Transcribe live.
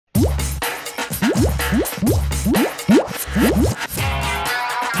Hi,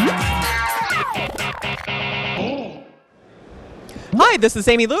 this is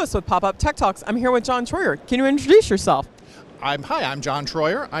Amy Lewis with PopUpTechTalks. I'm here with John Troyer. Can you introduce yourself? Hi, I'm John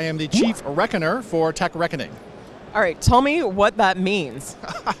Troyer. I am the Chief Reckoner for Tech Reckoning. All right, tell me what that means.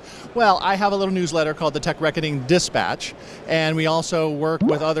 Well, I have a little newsletter called the Tech Reckoning Dispatch, and we also work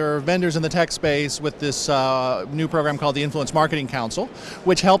with other vendors in the tech space with this new program called the Influence Marketing Council,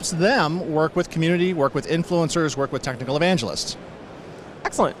 which helps them work with community, work with influencers, work with technical evangelists.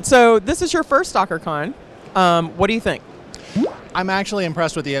 Excellent. So this is your first DockerCon. What do you think? I'm actually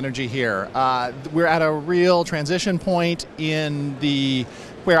impressed with the energy here. We're at a real transition point in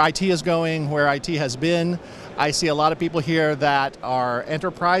where IT is going, where IT has been. I see a lot of people here that are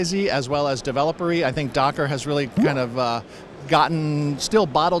enterprisey as well as developer-y. I think Docker has really kind of still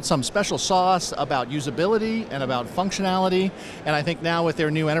bottled some special sauce about usability and about functionality. And I think now with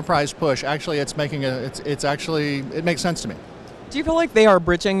their new enterprise push, actually it makes sense to me. Do you feel like they are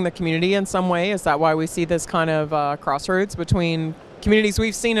bridging the community in some way? Is that why we see this kind of crossroads between communities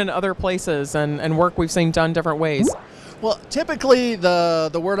we've seen in other places and work we've seen done different ways? Well, typically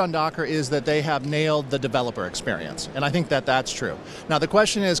the word on Docker is that they have nailed the developer experience, and I think that that's true. Now the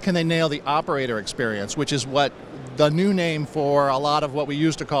question is, can they nail the operator experience, which is what the new name for a lot of what we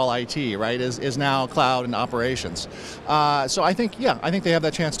used to call IT, right, is now cloud and operations. So I think they have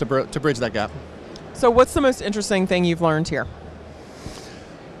that chance to bridge that gap. So what's the most interesting thing you've learned here?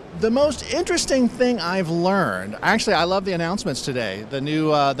 The most interesting thing I've learned, actually, I love the announcements today. The new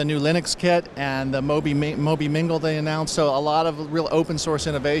Linux kit and the Moby Mingle they announced. So a lot of real open source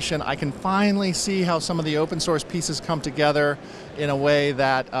innovation. I can finally see how some of the open source pieces come together in a way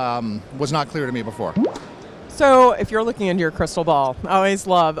that was not clear to me before. So if you're looking into your crystal ball, I always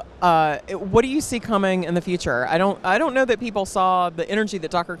love, what do you see coming in the future? I don't know that people saw the energy that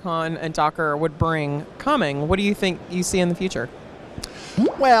DockerCon and Docker would bring coming. What do you think you see in the future?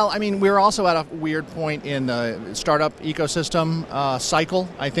 Well, I mean, we're also at a weird point in the startup ecosystem cycle.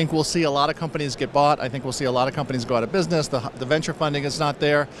 I think we'll see a lot of companies get bought. I think we'll see a lot of companies go out of business. The venture funding is not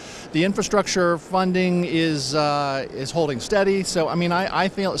there. The infrastructure funding is holding steady. So, I mean, I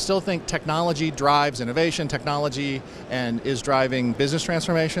still think technology drives innovation. Technology is driving business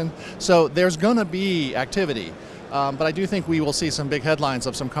transformation. So there's going to be activity. But I do think we will see some big headlines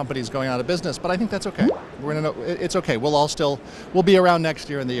of some companies going out of business, but I think that's okay. It's okay. We'll be around next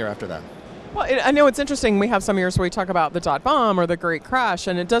year and the year after that. Well, I know it's interesting. We have some years where we talk about the .bomb or the Great Crash,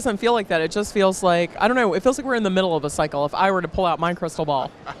 and it doesn't feel like that. It just feels like, I don't know, it feels like we're in the middle of a cycle if I were to pull out my crystal ball.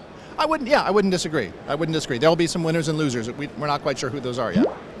 I wouldn't disagree. There'll be some winners and losers. We're not quite sure who those are yet.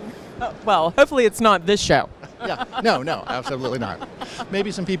 Well, hopefully it's not this show. Yeah, no, absolutely not.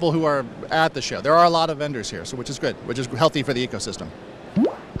 Maybe some people who are at the show. There are a lot of vendors here, so which is good, which is healthy for the ecosystem.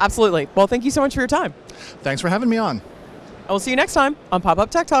 Absolutely. Well, thank you so much for your time. Thanks for having me on. I will see you next time on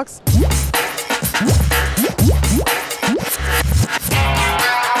PopUp Tech Talks.